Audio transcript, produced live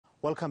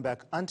Welcome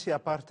back.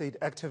 Anti-apartheid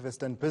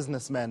activist and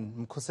businessman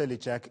Mkhuseli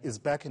Jack is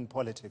back in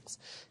politics.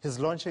 He's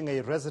launching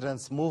a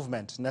residents'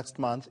 movement next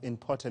month in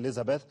Port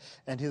Elizabeth,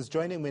 and he's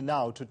joining me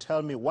now to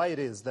tell me why it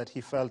is that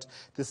he felt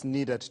this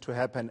needed to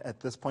happen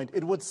at this point.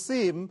 It would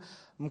seem,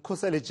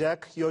 Mkhuseli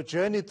Jack, your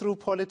journey through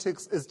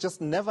politics is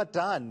just never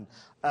done.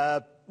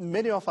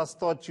 Many of us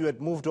thought you had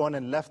moved on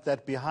and left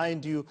that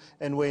behind you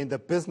and were in the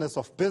business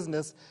of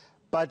business,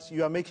 but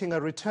you are making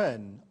a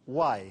return.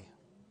 Why?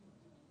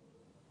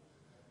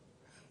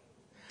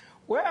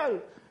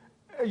 Well,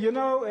 you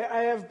know, I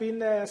have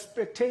been a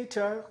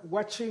spectator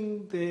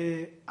watching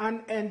the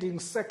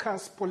unending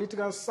circus,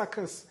 political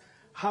circus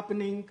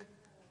happening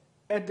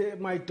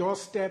at my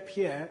doorstep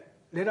here,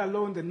 let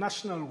alone the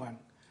national one.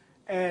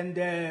 And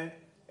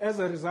as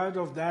a result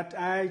of that,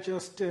 I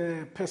just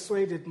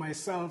persuaded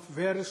myself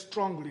very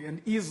strongly and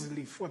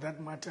easily, for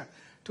that matter,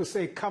 to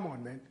say, come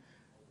on, man,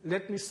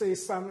 let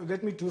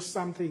me do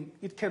something.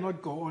 It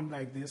cannot go on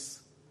like this.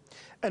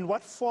 And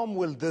what form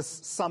will this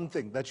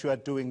something that you are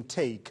doing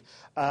take?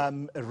 A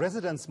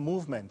residents'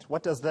 movement,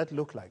 what does that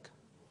look like?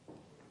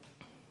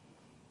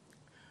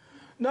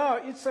 No,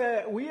 it's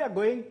we are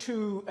going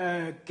to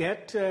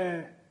get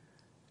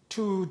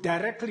to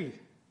directly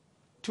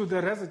to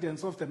the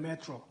residents of the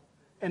metro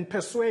and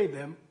persuade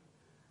them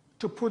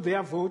to put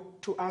their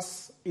vote to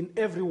us in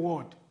every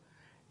ward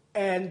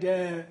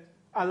and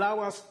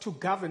allow us to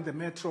govern the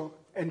metro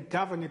and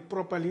govern it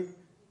properly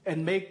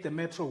and make the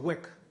metro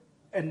work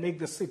and make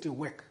the city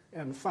work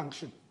and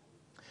function.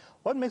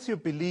 What makes you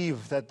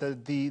believe that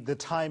the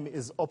time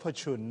is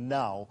opportune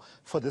now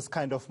for this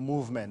kind of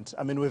movement?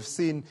 I mean, we've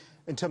seen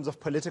in terms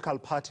of political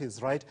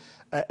parties, right?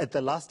 At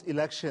the last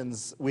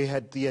elections, we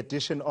had the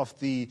addition of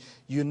the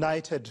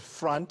United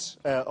Front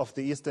of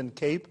the Eastern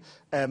Cape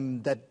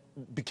that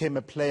became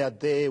a player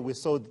there. We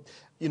saw,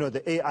 you know,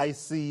 the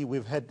AIC.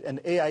 We've had an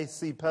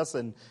AIC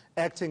person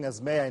acting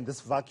as mayor in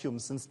this vacuum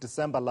since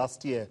December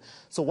last year.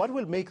 So what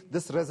will make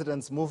this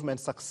residents' movement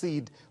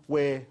succeed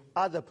where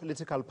other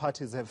political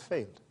parties have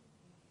failed?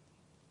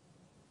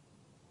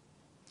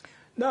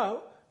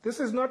 No, this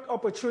is not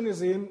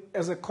opportunism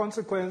as a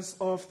consequence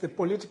of the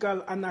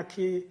political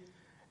anarchy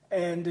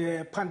and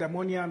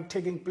pandemonium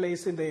taking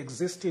place in the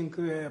existing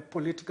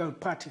political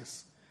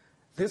parties.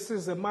 This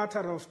is a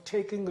matter of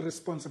taking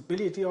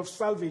responsibility of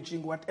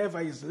salvaging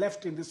whatever is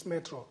left in this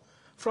metro.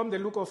 From the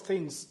look of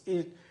things,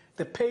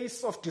 the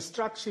pace of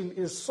destruction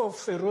is so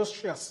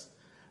ferocious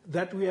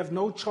that we have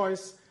no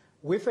choice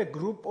with a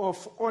group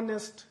of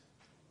honest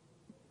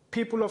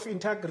people of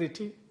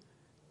integrity,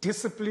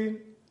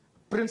 discipline,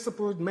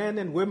 principled men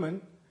and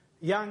women,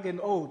 young and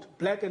old,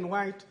 black and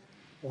white.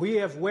 We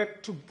have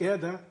worked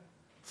together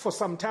for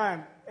some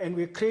time, and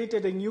we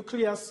created a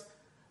nucleus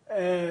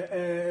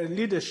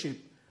leadership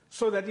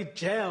so that it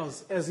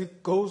gels as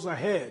it goes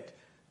ahead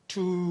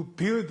to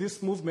build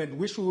this movement,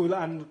 which we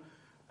will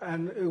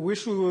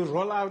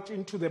roll out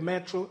into the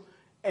metro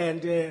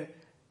and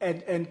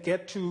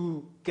get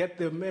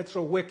the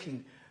metro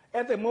working.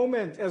 At the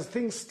moment, as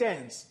things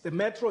stand, the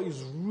metro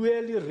is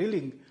really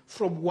reeling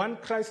from one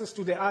crisis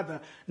to the other,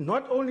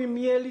 not only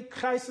merely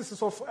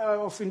crises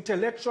of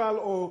intellectual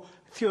or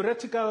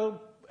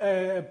theoretical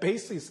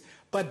basis,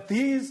 but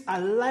these are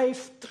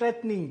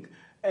life-threatening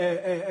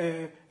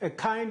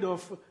kind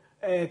of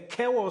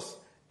chaos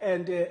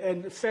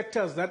and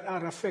factors that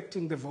are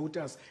affecting the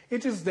voters.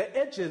 It is the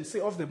urgency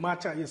of the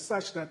matter is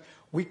such that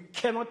we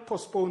cannot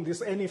postpone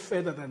this any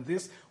further than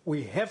this.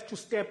 We have to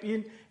step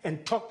in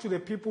and talk to the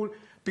people,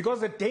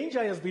 because the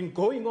danger has been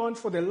going on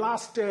for the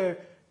last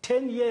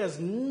 10 years,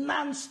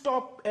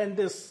 non-stop, and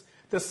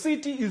the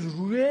city is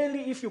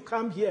really, if you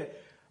come here,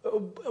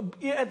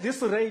 at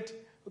this rate,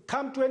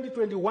 come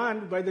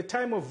 2021, by the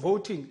time of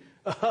voting,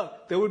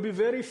 there will be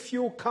very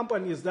few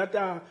companies that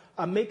are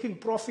making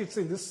profits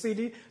in this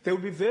city. There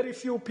will be very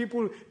few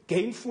people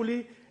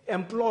gainfully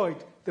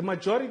employed. The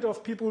majority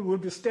of people will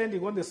be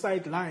standing on the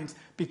sidelines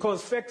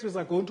because factories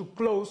are going to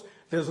close.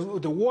 There's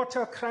the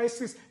water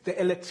crisis. The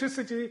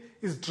electricity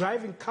is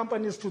driving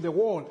companies to the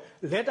wall,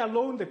 let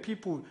alone the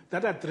people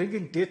that are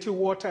drinking dirty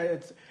water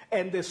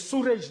and the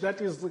sewage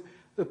that is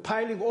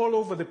piling all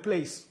over the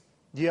place.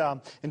 Yeah,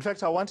 in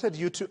fact, I wanted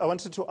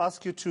to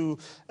ask you to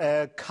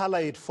color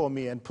it for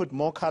me and put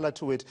more color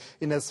to it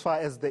in as far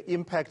as the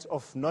impact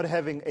of not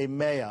having a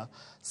mayor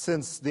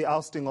since the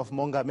ousting of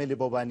Mongameli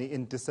Bobani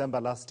in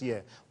December last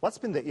year. What's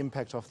been the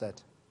impact of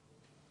that?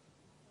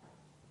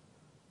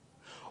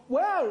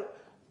 Well,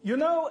 you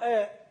know,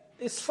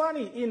 it's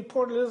funny, in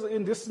Port Elizabeth,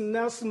 in this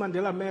Nelson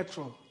Mandela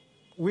Metro,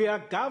 we are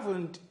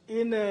governed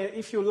in,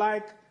 if you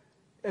like,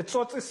 a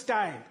Tsotsi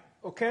style,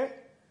 okay?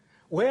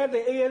 Where the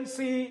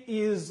ANC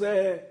is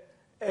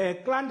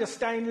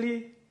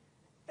clandestinely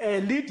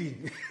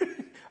leading.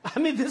 I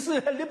mean, this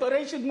is a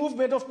liberation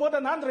movement of more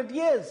than 100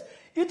 years.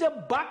 It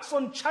embarks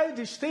on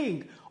childish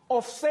thing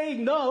of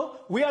saying, no,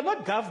 we are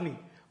not governing.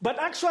 But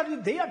actually,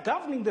 they are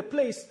governing the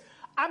place.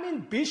 I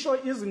mean,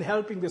 Bishop isn't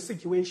helping the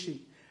situation.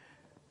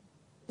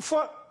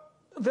 For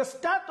the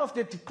start of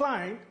the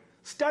decline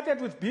started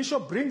with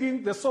Bishop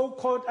bringing the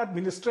so-called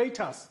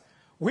administrators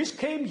which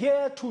came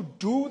here to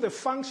do the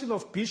function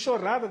of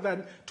bishop rather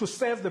than to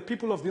serve the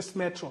people of this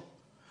metro.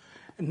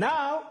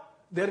 Now,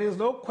 there is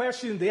no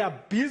question they are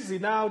busy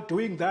now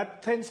doing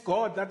that. Thanks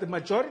God that the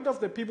majority of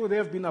the people they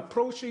have been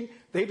approaching,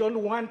 they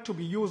don't want to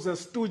be used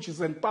as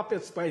stooges and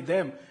puppets by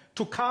them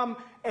to come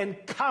and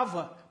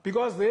cover,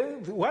 because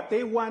what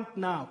they want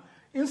now,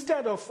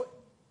 instead of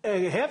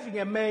having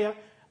a mayor,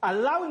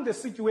 allowing the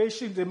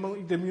situation,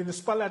 the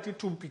municipality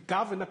to be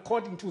governed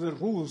according to the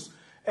rules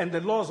and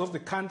the laws of the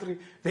country,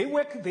 they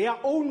work their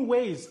own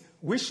ways,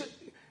 which,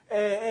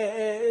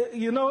 I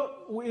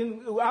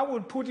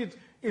would put it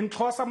in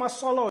Xhosa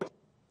Masolo.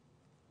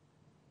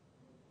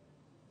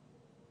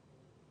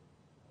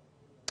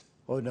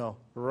 Oh no,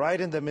 right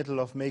in the middle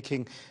of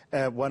making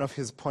one of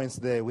his points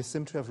there, we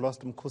seem to have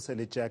lost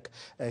Mkhuseli Jack.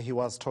 He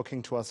was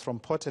talking to us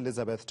from Port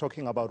Elizabeth,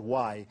 talking about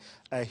why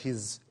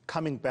he's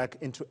coming back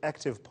into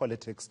active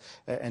politics,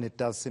 and it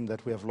does seem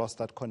that we have lost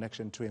that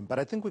connection to him. But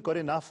I think we got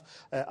enough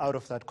out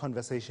of that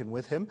conversation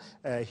with him.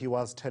 He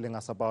was telling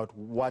us about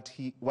what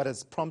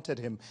has prompted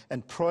him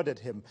and prodded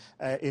him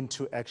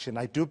into action.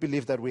 I do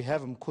believe that we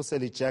have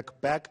Mkhuseli Jack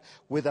back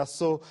with us.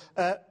 So,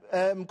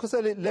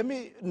 Mkhuseli, let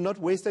me not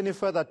waste any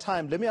further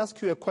time. Let me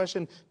ask you a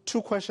question,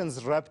 two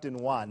questions wrapped in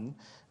one.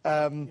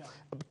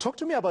 Talk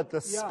to me about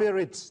the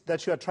spirit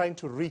that you are trying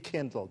to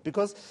rekindle,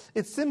 because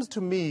it seems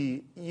to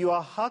me you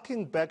are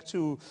harking back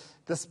to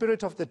the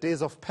spirit of the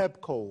days of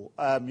PEPCO,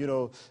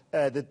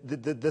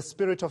 the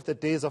spirit of the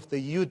days of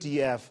the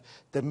UDF,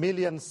 the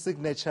million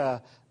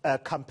signature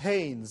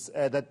campaigns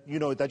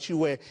that you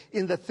were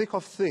in the thick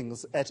of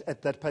things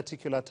at that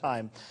particular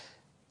time.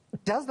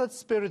 Does that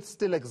spirit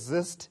still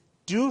exist?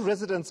 Do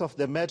residents of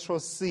the metro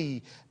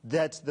see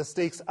that the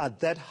stakes are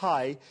that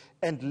high,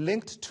 and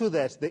linked to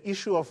that, the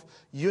issue of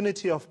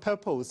unity of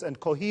purpose and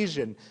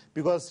cohesion?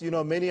 Because,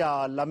 many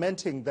are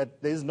lamenting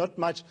that there is not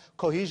much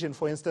cohesion,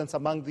 for instance,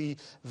 among the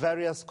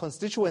various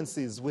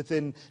constituencies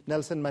within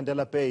Nelson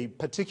Mandela Bay,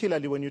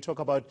 particularly when you talk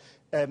about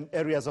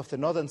areas of the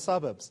northern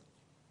suburbs.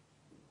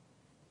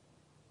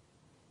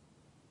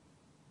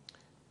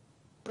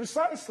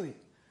 Precisely.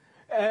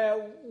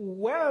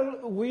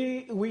 Well,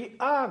 we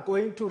are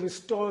going to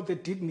restore the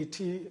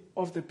dignity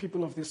of the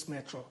people of this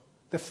metro.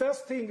 The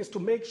first thing is to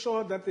make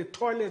sure that the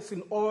toilets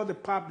in all the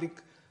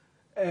public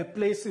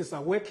places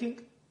are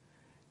working,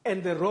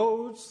 and the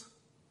roads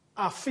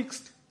are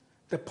fixed,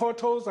 the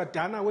potholes are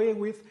done away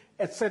with,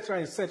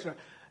 etc., etc.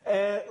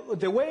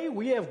 The way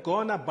we have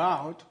gone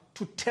about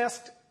to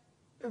test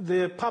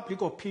the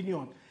public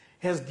opinion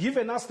has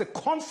given us the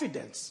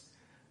confidence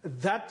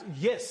that,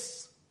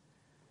 yes,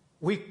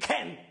 we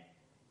can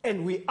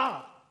and we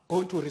are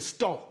going to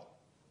restore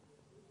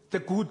the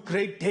good,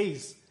 great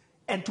days,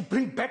 and to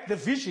bring back the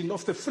vision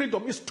of the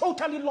freedom is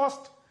totally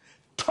lost,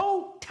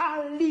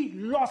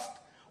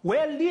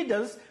 where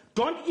leaders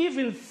don't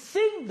even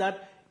think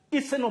that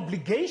it's an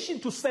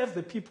obligation to serve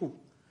the people.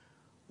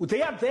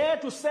 They are there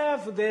to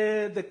serve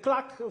the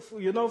clerk,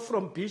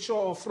 from Bishop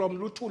or from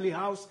Lutuli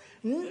House,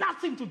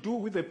 nothing to do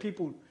with the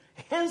people.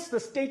 Hence, the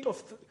state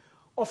of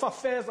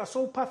affairs are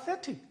so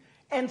pathetic.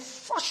 And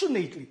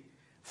fortunately,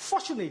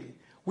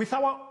 with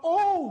our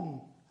own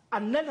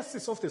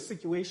analysis of the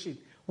situation,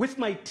 with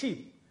my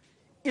team,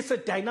 it's a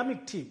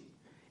dynamic team.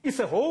 It's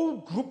a whole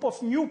group of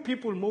new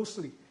people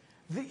mostly.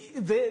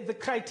 The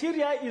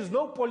criteria is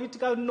no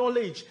political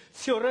knowledge,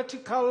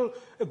 theoretical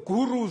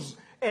gurus,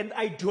 and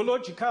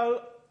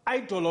ideological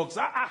ideologues.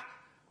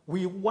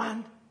 We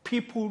want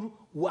people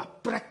who are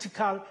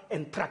practical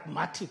and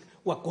pragmatic,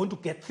 who are going to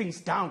get things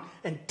down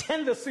and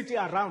turn the city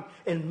around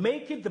and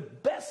make it the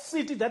best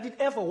city that it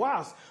ever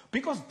was.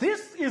 Because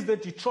this is the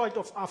Detroit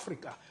of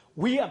Africa.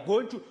 We are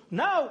going to,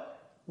 now,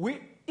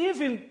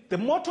 even the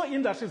motor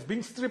industry is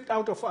being stripped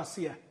out of us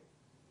here.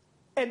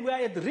 And we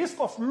are at the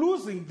risk of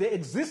losing the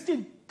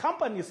existing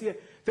companies here.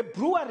 The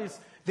breweries,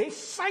 they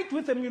fight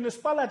with the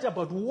municipality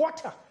about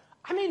water.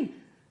 I mean,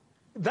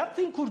 that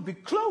thing could be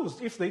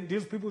closed if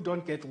these people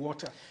don't get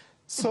water.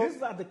 So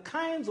these are the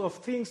kinds of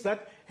things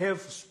that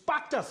have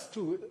sparked us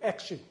to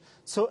action.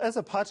 So as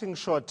a parting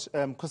shot,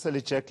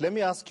 Mkhuseli Jack, let me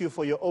ask you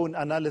for your own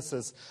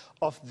analysis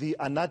of the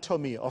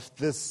anatomy of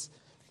this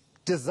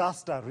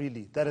disaster,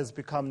 really, that has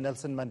become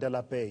Nelson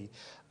Mandela Bay.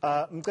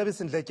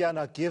 Mcebisi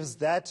Ndletyana gives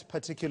that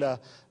particular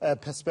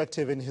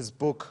perspective in his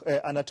book,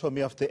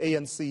 Anatomy of the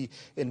ANC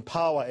in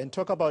Power, and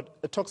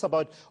talks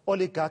about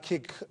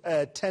oligarchic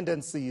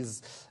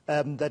tendencies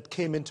that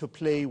came into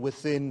play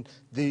within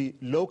the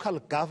local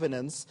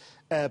governance,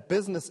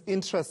 business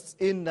interests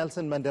in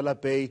Nelson Mandela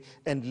Bay,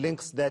 and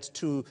links that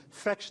to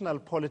factional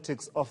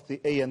politics of the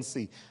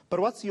ANC.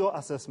 But what's your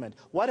assessment?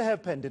 What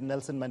happened in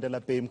Nelson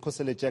Mandela Bay,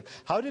 Mkhuseli Jack?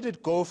 How did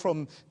it go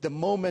from the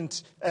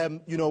moment,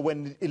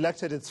 when it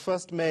elected its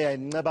first mayor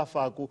in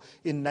Nqebafaku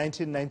in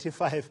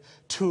 1995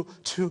 to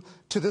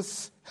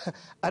this,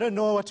 I don't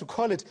know what to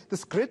call it,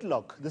 this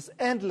gridlock, this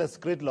endless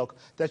gridlock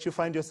that you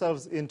find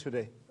yourselves in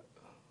today?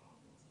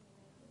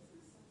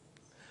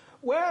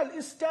 Well,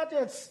 it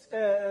started,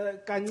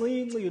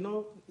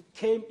 kancinci,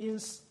 came in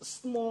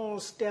small,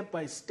 step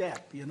by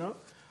step,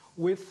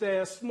 with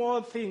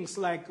small things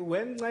like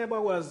when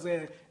Nceba was,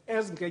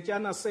 as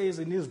Nketyana says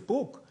in his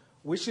book,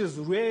 which is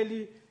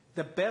really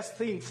the best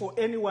thing for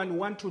anyone who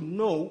want to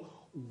know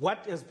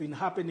what has been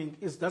happening,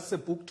 is that's a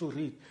book to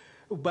read.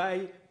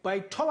 By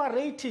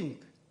tolerating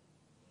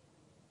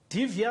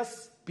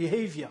devious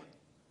behavior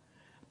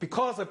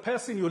because a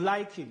person you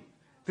like him,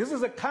 this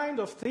is a kind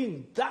of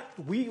thing that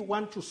we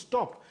want to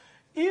stop.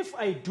 If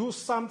I do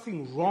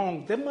something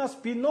wrong, there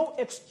must be no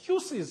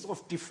excuses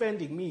of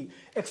defending me.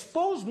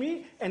 Expose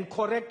me and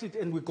correct it,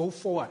 and we go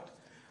forward.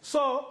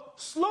 So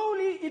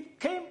slowly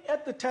it came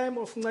at the time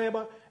of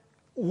Nceba,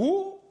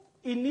 who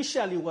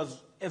initially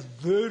was a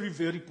very,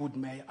 very good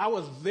mayor. I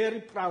was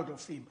very proud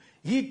of him.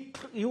 He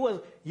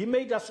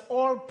made us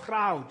all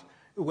proud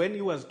when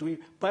he was doing,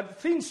 but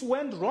things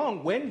went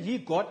wrong when he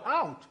got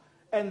out.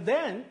 And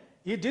then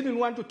he didn't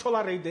want to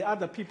tolerate the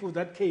other people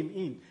that came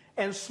in.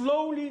 And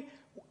slowly,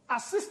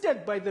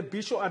 assisted by the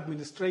Bishop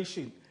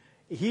administration,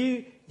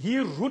 he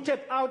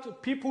rooted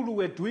out people who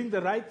were doing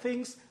the right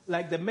things,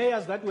 like the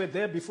mayors that were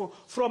there before.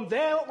 From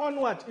there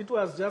onward, it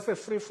was just a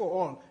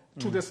free-for-all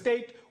to the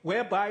state,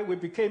 whereby we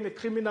became a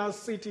criminal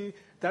city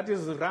that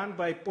is run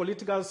by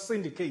political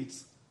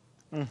syndicates.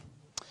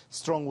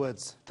 Strong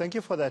words. Thank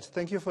you for that.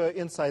 Thank you for your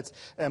insights,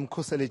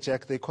 Mkhuseli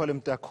Jack. They call him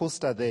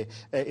Dakusta there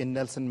in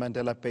Nelson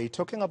Mandela Bay,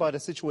 talking about a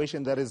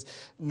situation that is,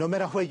 no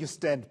matter where you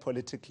stand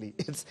politically,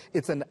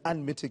 it's an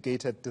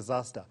unmitigated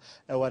disaster,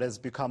 what has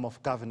become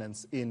of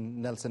governance in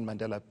Nelson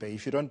Mandela Bay.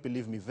 If you don't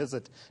believe me,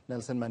 visit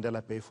Nelson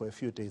Mandela Bay for a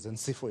few days and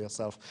see for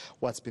yourself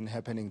what's been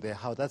happening there,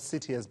 how that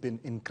city has been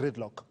in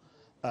gridlock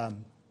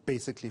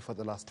basically for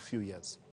the last few years.